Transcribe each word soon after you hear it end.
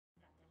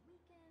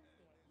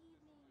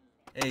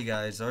Hey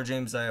guys,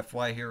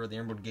 RJamesIFY here with the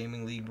Emerald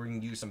Gaming League,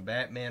 bringing you some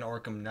Batman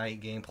Arkham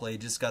Knight gameplay.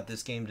 Just got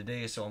this game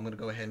today, so I'm going to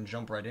go ahead and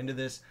jump right into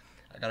this.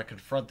 I got to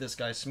confront this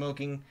guy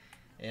smoking,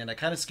 and I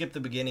kind of skipped the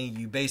beginning.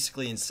 You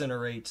basically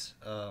incinerate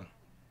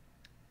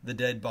the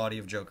dead body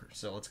of Joker,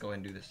 so let's go ahead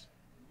and do this.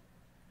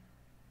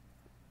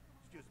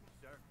 Excuse me,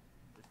 sir.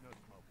 There's no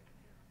smoking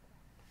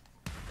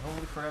in here.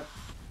 Holy crap.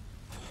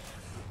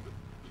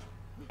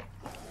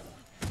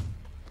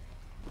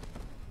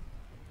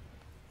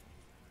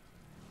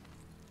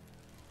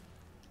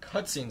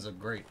 Cutscenes are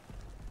great.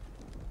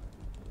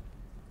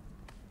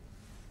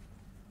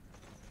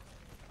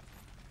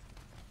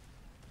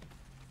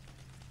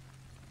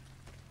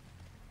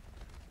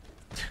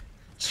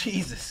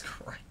 Jesus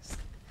Christ.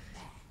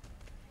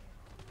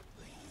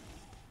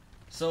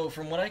 So,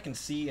 from what I can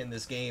see in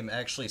this game,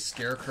 actually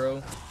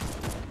Scarecrow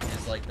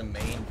is like the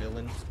main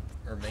villain,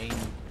 or main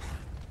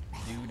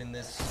dude in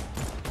this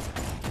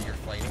that you're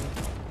fighting.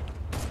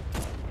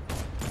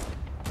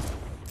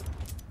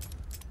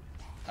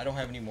 I don't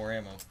have any more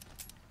ammo.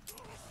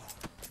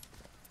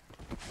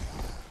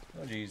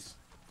 Oh jeez.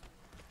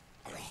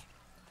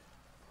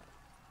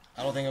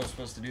 I don't think I was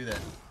supposed to do that.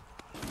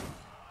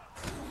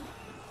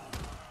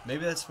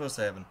 Maybe that's supposed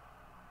to happen.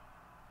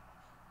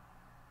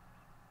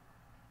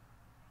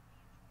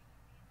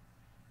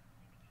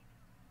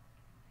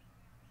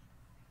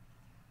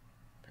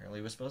 Apparently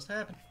it was supposed to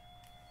happen.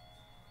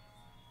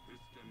 This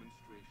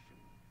demonstration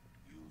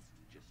used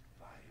just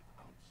 5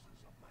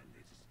 ounces of my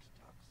latest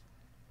toxin.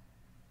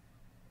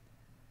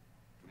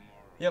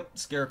 Tomorrow, Yep,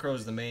 Scarecrow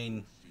is the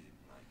main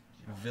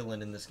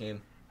villain in this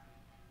game.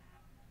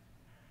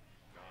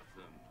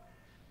 Gotham,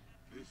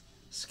 this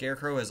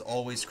Scarecrow has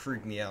always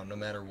creeped me out, no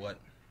matter what.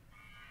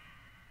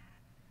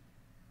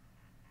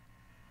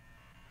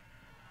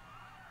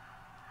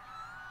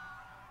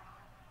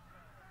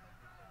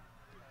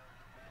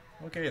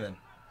 Okay then.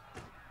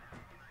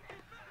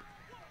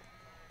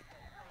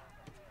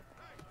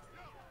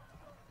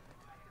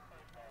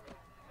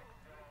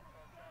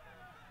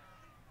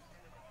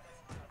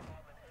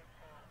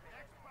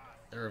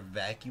 They're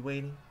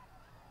evacuating?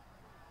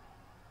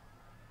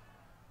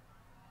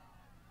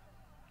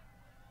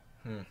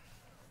 To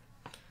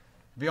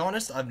be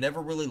honest, I've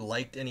never really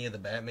liked any of the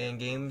Batman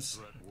games.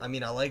 I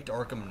mean, I liked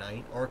Arkham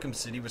Knight. Arkham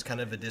City was kind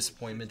of a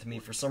disappointment to me.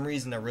 For some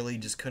reason, I really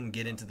just couldn't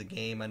get into the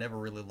game. I never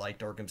really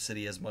liked Arkham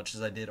City as much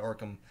as I did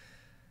Arkham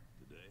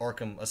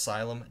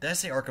Asylum. Did I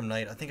say Arkham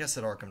Knight? I think I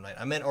said Arkham Knight.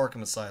 I meant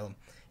Arkham Asylum.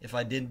 If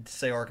I did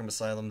say Arkham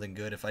Asylum, then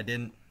good. If I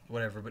didn't,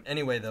 whatever. But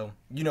anyway, though,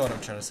 you know what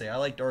I'm trying to say. I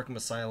liked Arkham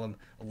Asylum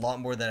a lot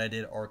more than I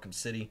did Arkham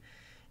City.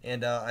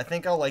 And I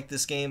think I'll like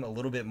this game a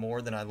little bit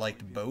more than I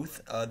liked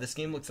both. This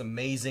game looks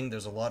amazing.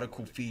 There's a lot of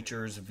cool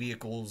features,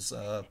 vehicles,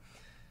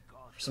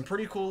 some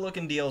pretty cool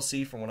looking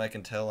DLC from what I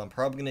can tell. I'm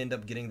probably going to end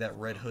up getting that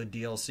Red Hood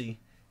DLC.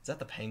 Is that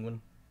the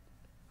Penguin?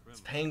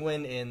 It's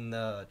Penguin in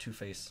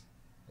Two-Face,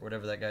 or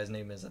whatever that guy's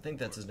name is. I think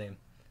that's his name.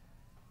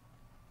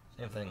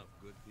 Same thing.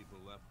 good people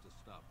left to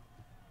stop.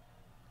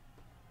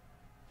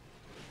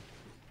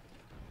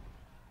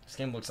 This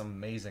game looks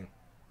amazing.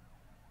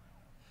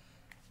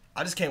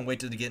 I just can't wait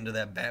to get into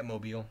that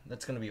Batmobile.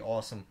 That's going to be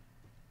awesome.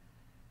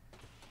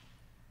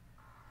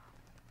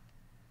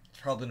 It's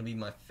probably going to be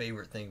my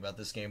favorite thing about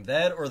this game.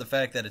 That or the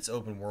fact that it's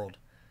open world.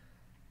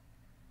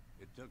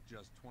 It took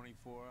just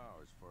 24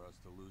 hours for us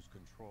to lose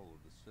control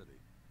of the city.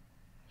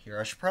 Here,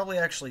 I should probably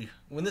actually,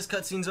 when this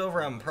cutscene's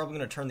over, I'm probably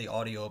going to turn the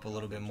audio up a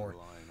little bit more.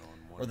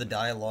 Or the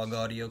dialogue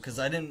audio, because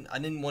I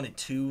didn't want it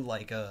too,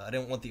 like, I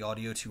didn't want the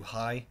audio too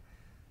high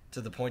to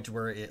the point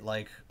where it,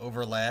 like,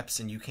 overlaps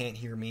and you can't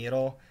hear me at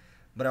all.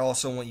 But I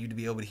also want you to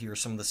be able to hear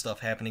some of the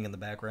stuff happening in the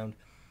background.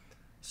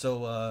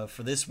 So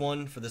for this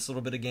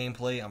little bit of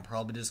gameplay, I'm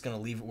probably just going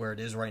to leave it where it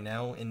is right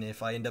now. And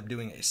if I end up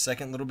doing a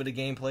second little bit of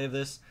gameplay of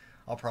this,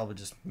 I'll probably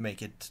just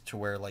make it to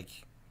where, like,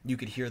 you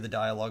could hear the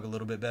dialogue a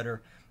little bit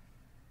better.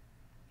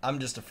 I'm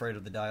just afraid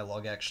of the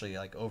dialogue actually,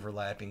 like,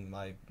 overlapping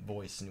my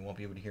voice and you won't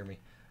be able to hear me.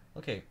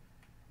 Okay.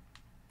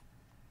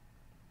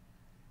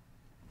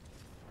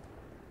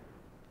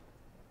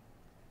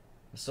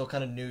 I'm still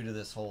kind of new to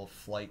this whole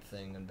flight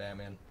thing in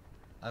Batman.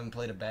 I haven't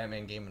played a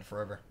Batman game in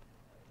forever.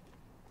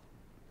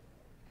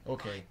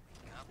 Okay.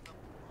 Got them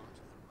onto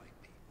the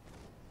right people.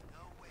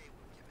 No way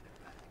we're giving it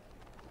back.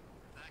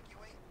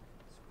 Evacuate?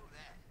 Screw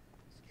that.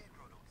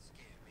 Scarecrow don't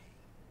scare me.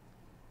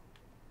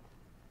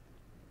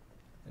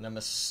 And I'm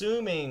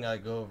assuming I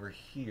go over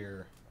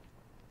here.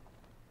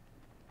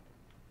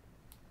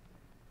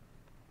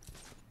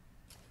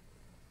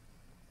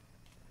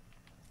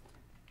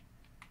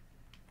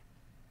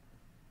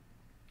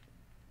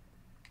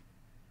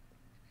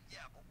 Yeah,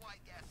 but why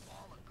gas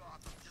all of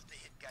Gotham just to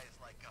hit guys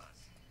like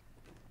us?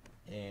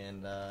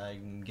 And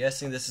I'm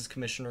guessing this is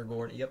Commissioner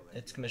Gordon. Yep,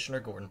 it's Commissioner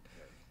Gordon.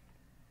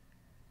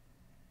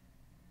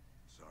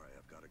 Sorry,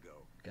 I've got to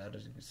go. Gotta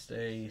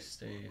stay,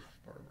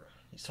 Barbara.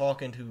 He's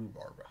talking to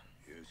Barbara.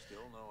 You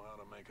still know how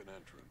to make an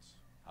entrance.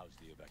 How's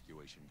the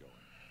evacuation going?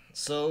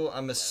 So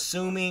I'm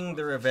assuming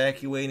they're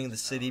evacuating the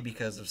city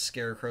because of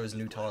Scarecrow's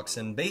new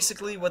toxin.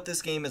 Basically what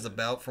this game is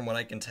about, from what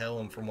I can tell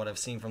and from what I've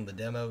seen from the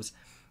demos,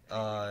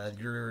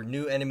 Your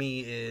new enemy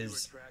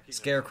is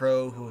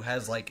Scarecrow, who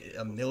has like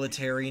a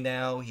military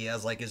now. He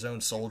has like his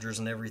own soldiers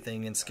and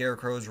everything, and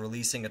Scarecrow's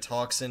releasing a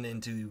toxin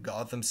into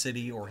Gotham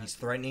City, or he's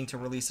threatening to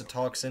release a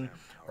toxin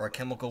or a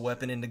chemical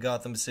weapon into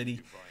Gotham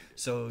City.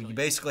 So you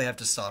basically have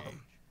to stop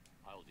him.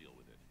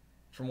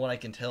 From what I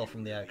can tell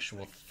from the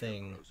actual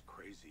thing.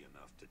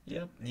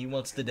 Yep, he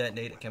wants to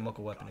detonate a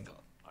chemical weapon in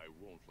Gotham. I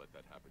won't let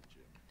that happen,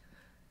 Jim.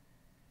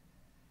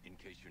 In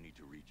case you need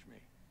to reach me.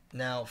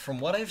 Now, from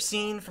what I've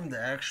seen from the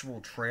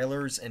actual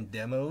trailers and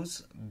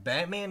demos,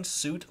 Batman's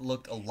suit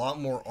looked a lot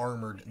more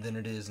armored than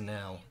it is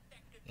now.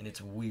 And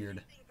it's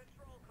weird.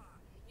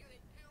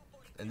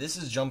 And this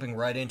is jumping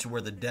right into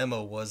where the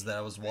demo was that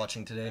I was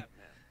watching today.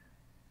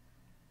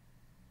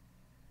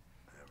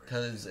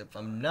 Because if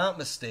I'm not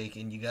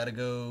mistaken, you gotta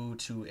go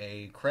to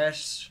a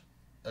crashed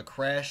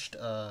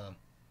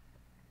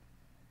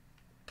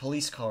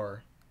police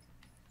car,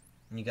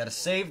 and you gotta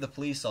save the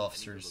police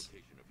officers,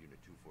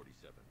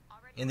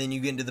 and then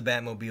you get into the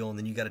Batmobile, and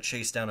then you gotta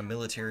chase down a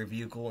military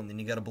vehicle, and then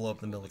you gotta blow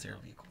up the military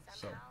vehicle.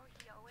 So,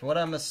 from what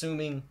I'm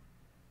assuming,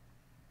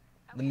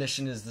 the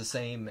mission is the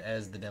same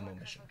as the demo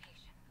mission.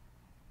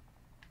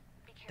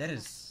 That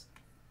is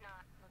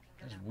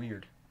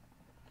weird.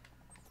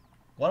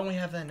 Why don't we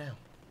have that now?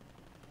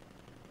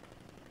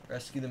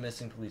 Rescue the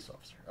missing police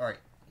officer. Alright,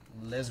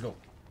 let's go.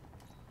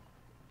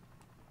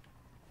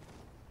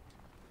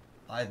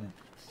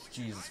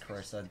 Jesus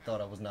Christ, I thought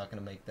I was not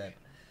going to make that.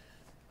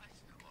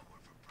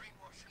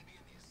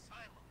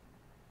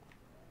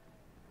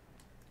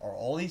 Are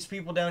all these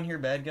people down here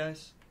bad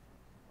guys?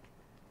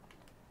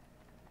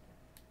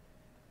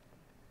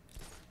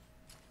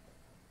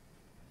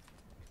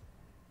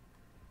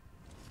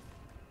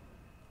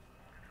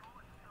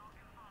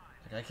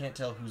 Like, I can't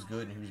tell who's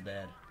good and who's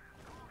bad.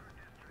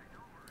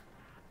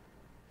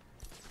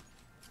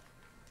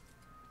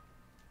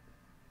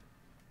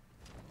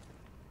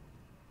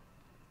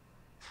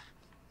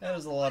 That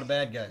was a lot of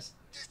bad guys.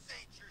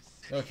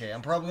 Okay,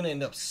 I'm probably going to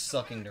end up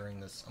sucking during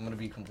this. I'm going to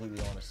be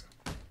completely honest.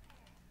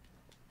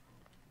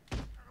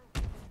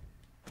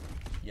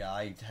 Yeah,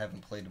 I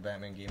haven't played a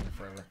Batman game in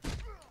forever.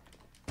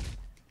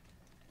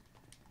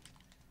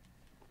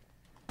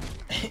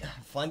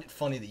 I find it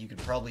funny that you could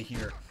probably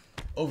hear,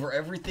 over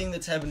everything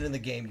that's happened in the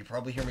game, you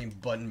probably hear me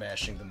button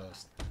mashing the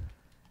most.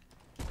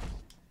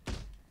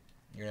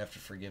 You're going to have to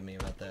forgive me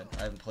about that.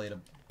 I haven't played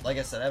like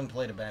I said, I haven't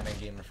played a Batman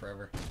game in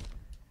forever.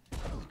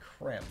 Holy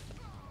crap.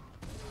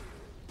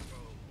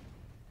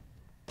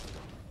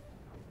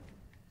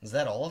 Is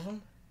that all of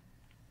them?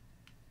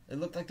 It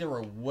looked like there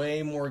were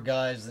way more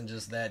guys than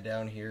just that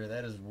down here.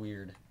 That is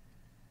weird.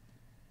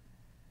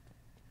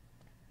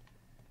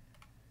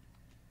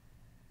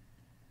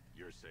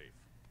 You're safe.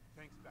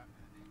 Thanks, Batman.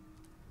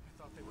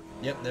 I thought they were...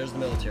 Yep, there's the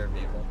military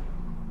vehicle.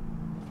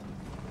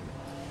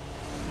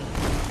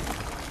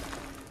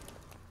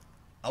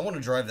 I want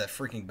to drive that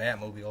freaking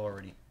Batmobile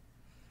already.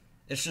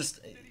 It's just,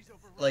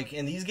 like,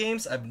 in these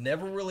games, I've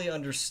never really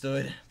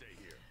understood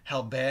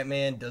how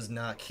Batman does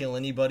not kill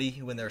anybody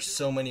when there's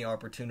so many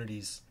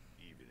opportunities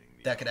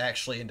that could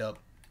actually end up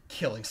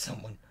killing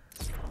someone.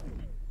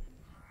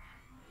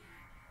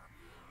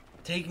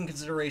 Taking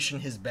consideration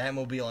his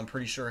Batmobile, I'm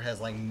pretty sure has,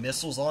 like,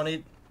 missiles on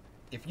it.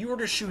 If you were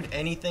to shoot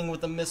anything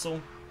with a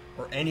missile,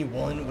 or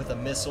anyone with a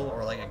missile,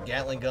 or like a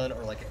Gatling gun,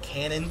 or like a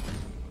cannon,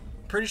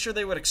 I'm pretty sure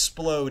they would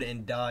explode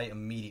and die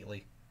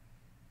immediately.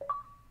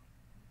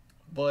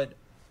 But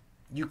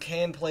you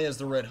can play as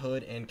the Red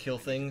Hood and kill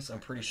things, I'm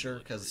pretty sure,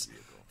 because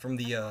from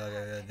the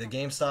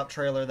GameStop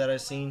trailer that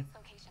I've seen,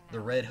 the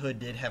Red Hood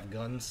did have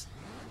guns.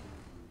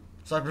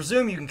 So I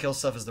presume you can kill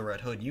stuff as the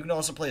Red Hood. You can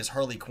also play as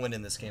Harley Quinn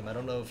in this game. I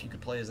don't know if you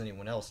could play as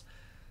anyone else,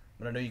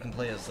 but I know you can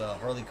play as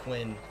Harley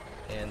Quinn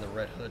and the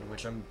Red Hood,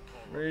 which I'm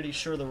pretty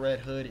sure the Red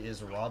Hood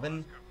is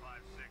Robin.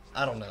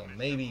 I don't know.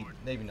 Maybe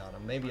not. Or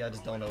maybe I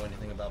just don't know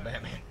anything about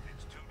Batman.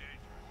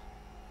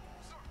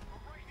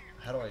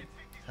 How do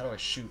I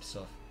shoot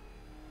stuff?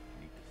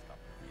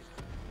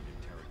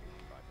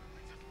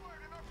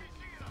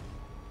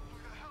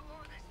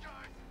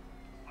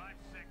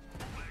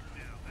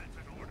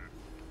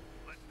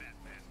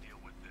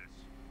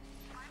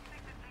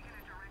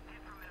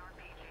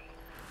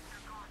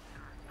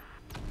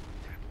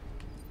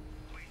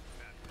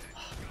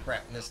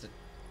 Crap, missed it.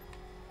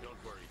 Don't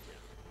worry, Jim.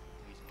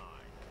 He's mine.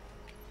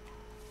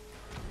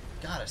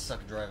 God, I suck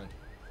at driving.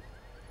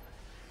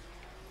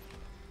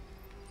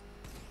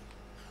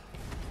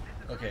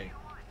 Okay.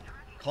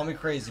 Call me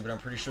crazy, but I'm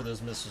pretty sure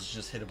those missiles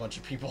just hit a bunch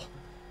of people.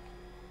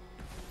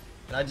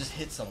 And I just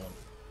hit someone.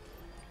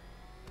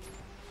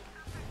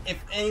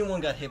 If anyone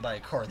got hit by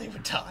a car, they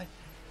would die.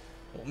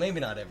 Well,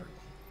 maybe not everyone.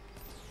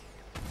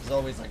 There's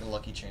always like a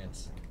lucky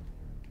chance.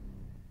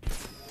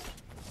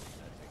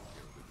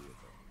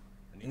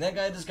 And that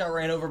guy just got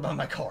ran over by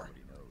my car.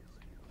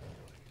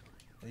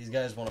 These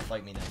guys want to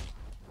fight me now.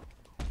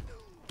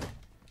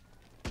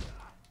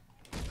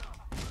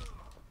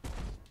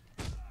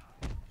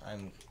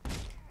 I'm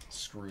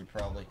screwed,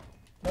 probably.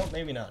 No,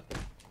 maybe not.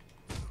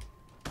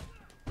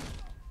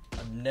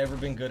 I've never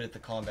been good at the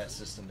combat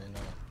system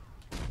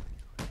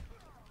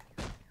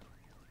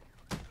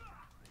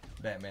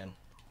Batman.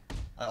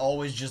 I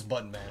always just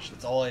button mash.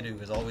 That's all I do,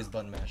 is always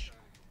button mash.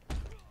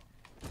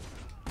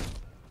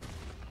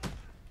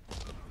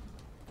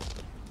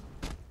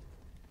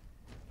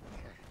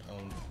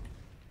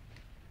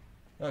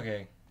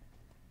 Okay.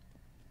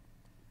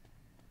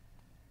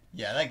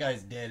 Yeah, that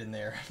guy's dead in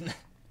there.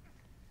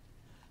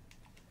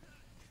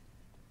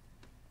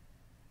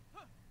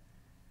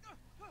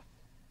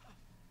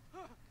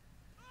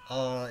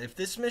 If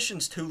this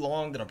mission's too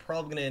long, then I'm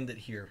probably gonna end it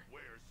here.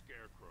 Where's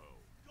Scarecrow?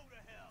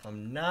 If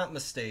I'm not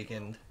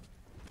mistaken,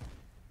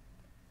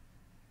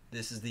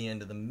 this is the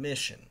end of the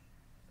mission.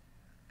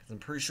 Because I'm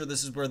pretty sure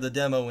this is where the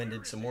demo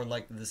ended, so more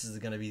likely this is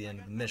gonna be the end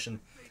of the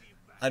mission.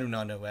 I do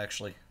not know,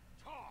 actually.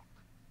 Talk,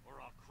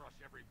 or I'll crush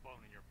every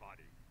bone in your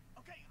body.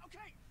 Okay,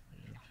 okay.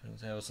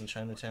 His house in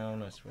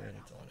Chinatown, I swear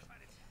that's all I know.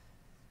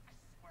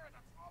 I swear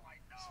that's all I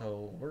know.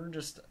 So we're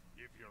just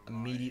If you're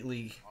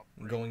immediately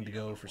going to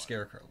go for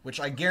Scarecrow,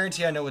 which I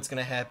guarantee I know what's going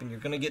to happen. You're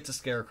going to get to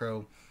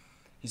Scarecrow.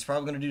 He's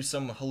probably going to do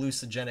some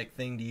hallucinogenic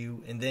thing to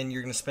you, and then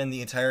you're going to spend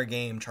the entire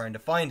game trying to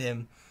find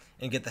him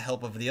and get the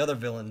help of the other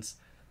villains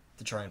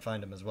to try and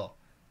find him as well.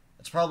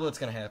 That's probably what's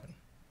going to happen.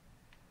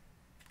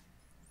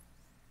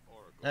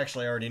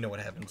 Actually, I already know what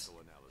happens.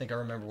 I think I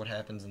remember what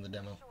happens in the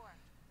demo. Sure.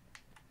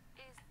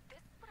 Is this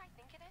what I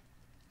think it is?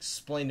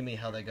 Explain to me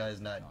how that guy's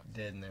not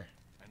dead in there.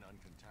 an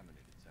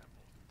uncontaminated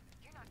sample.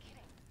 You're not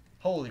kidding.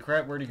 Holy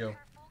crap, where'd he go? There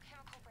are full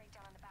chemical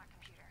breakdown on the back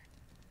computer.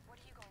 What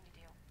are you going to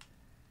do?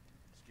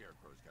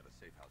 Scarecrow's got a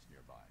safe house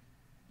nearby.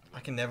 I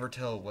can never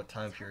tell what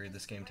time period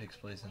this game takes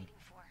place in. Waiting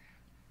for.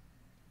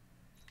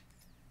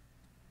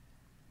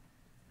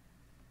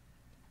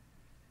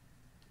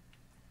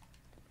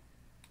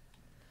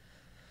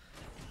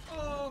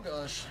 Oh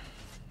gosh,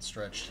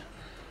 stretched.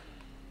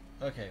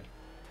 Okay.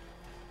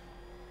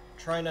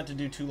 Try not to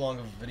do too long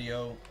of a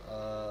video.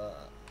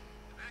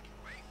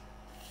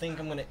 Think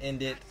I'm gonna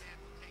end it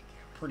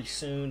pretty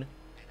soon.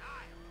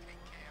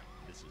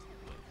 This is the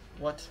place.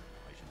 What?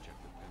 I should check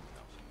the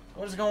penthouse.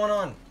 What is going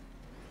on?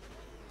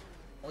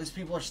 All these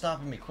people are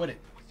stopping me. Quit it.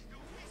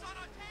 He's on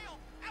our tail!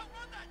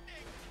 Outrun that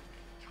thing!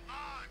 Come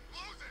on,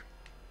 close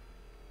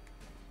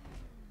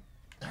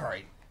him! All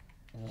right.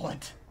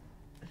 What?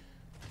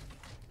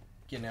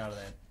 Getting out of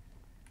that.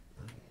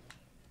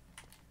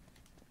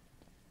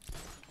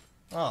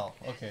 Oh,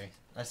 okay.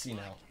 I see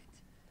now.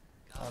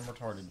 I'm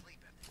retarded. Sleep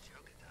after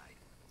Joker died.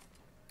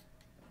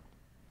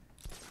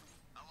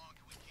 How long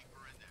can we keep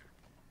her in there?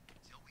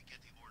 Until we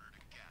get the order to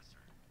gas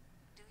her.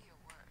 Do your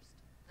worst.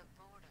 The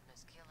boredom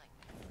is killing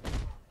me.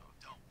 Oh,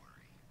 don't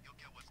worry. You'll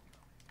get what's...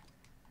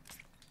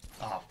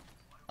 Oh.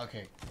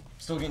 Okay.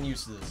 Still getting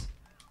used to this.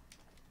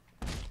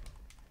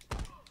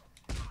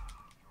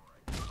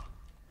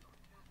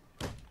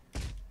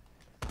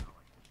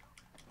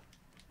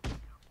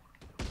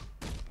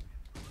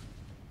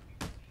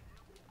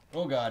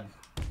 Oh god.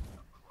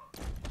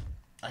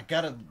 I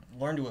gotta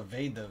learn to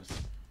evade those.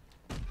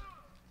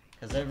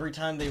 Because every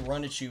time they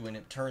run at you and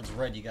it turns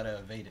red, you gotta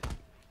evade it.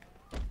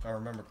 If I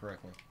remember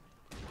correctly.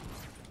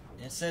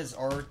 And it says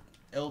R,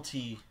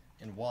 LT,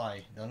 and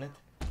Y, doesn't it?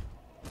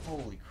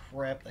 Holy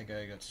crap, that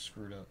guy got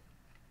screwed up.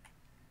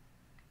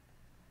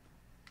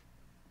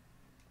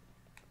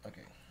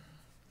 Okay.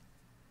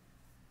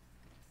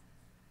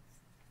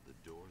 The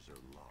doors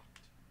are locked.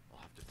 I'll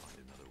have to find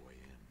another way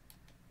in.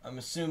 I'm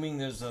assuming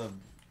there's a...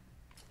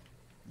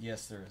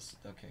 Yes, there is.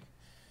 Okay.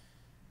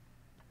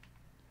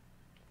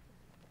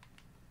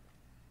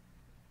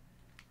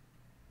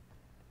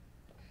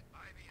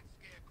 Ivy and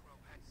Scarecrow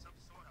had some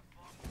sort of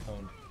form.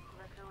 Phone.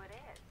 Look who it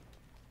is.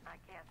 I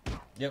can't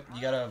stop. Yep,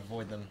 you gotta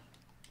avoid them.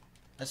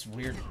 That's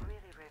weird. Really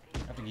reveals I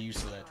have to get used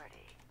to that.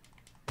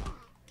 authority.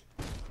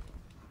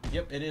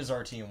 Yep, it is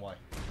RT and Y.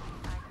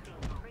 I've seen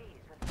trees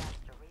with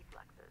faster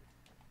reflexes.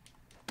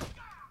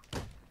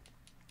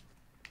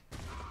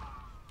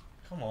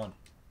 Come on.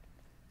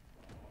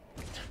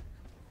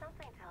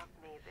 Something tells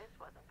me this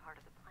wasn't part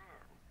of the plan.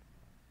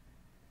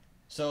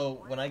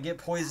 So, when I get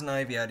Poison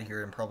Ivy out of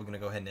here, I'm probably going to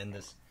go ahead and end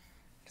this.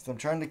 Because I'm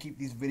trying to keep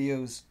these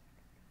videos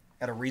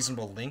at a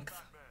reasonable length.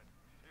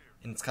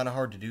 And it's kind of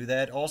hard to do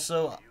that.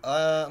 Also,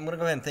 I'm going to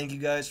go ahead and thank you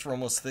guys for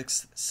almost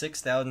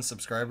 6,000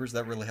 subscribers.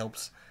 That really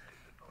helps.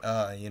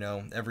 You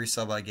know, every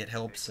sub I get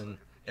helps. And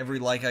every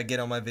like I get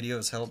on my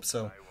videos helps.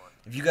 So,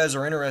 if you guys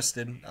are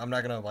interested, I'm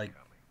not going to, like,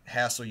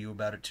 hassle you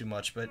about it too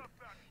much. But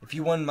if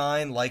you wouldn't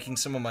mind liking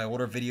some of my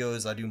older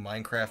videos, I do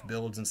Minecraft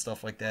builds and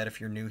stuff like that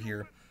if you're new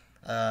here.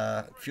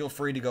 Feel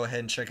free to go ahead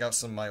and check out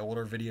some of my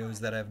older videos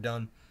that I've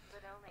done.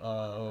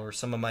 Or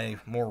some of my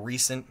more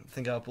recent. I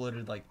think I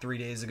uploaded like 3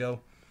 days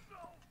ago.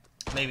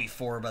 Maybe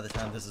 4 by the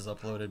time this is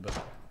uploaded, but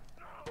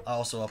I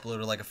also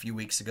uploaded like a few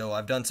weeks ago.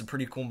 I've done some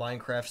pretty cool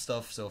Minecraft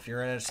stuff, so if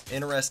you're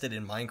interested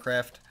in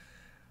Minecraft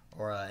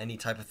or any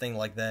type of thing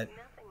like that,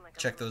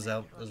 check those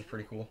out. Those are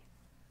pretty cool.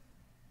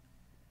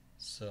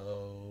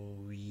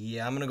 So,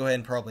 yeah, I'm going to go ahead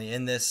and probably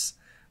end this.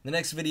 The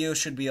next video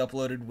should be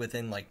uploaded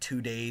within like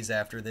 2 days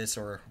after this,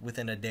 or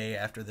within a day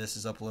after this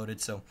is uploaded.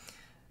 So,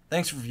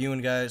 thanks for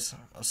viewing, guys.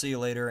 I'll see you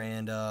later,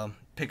 and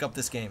pick up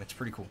this game. It's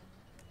pretty cool.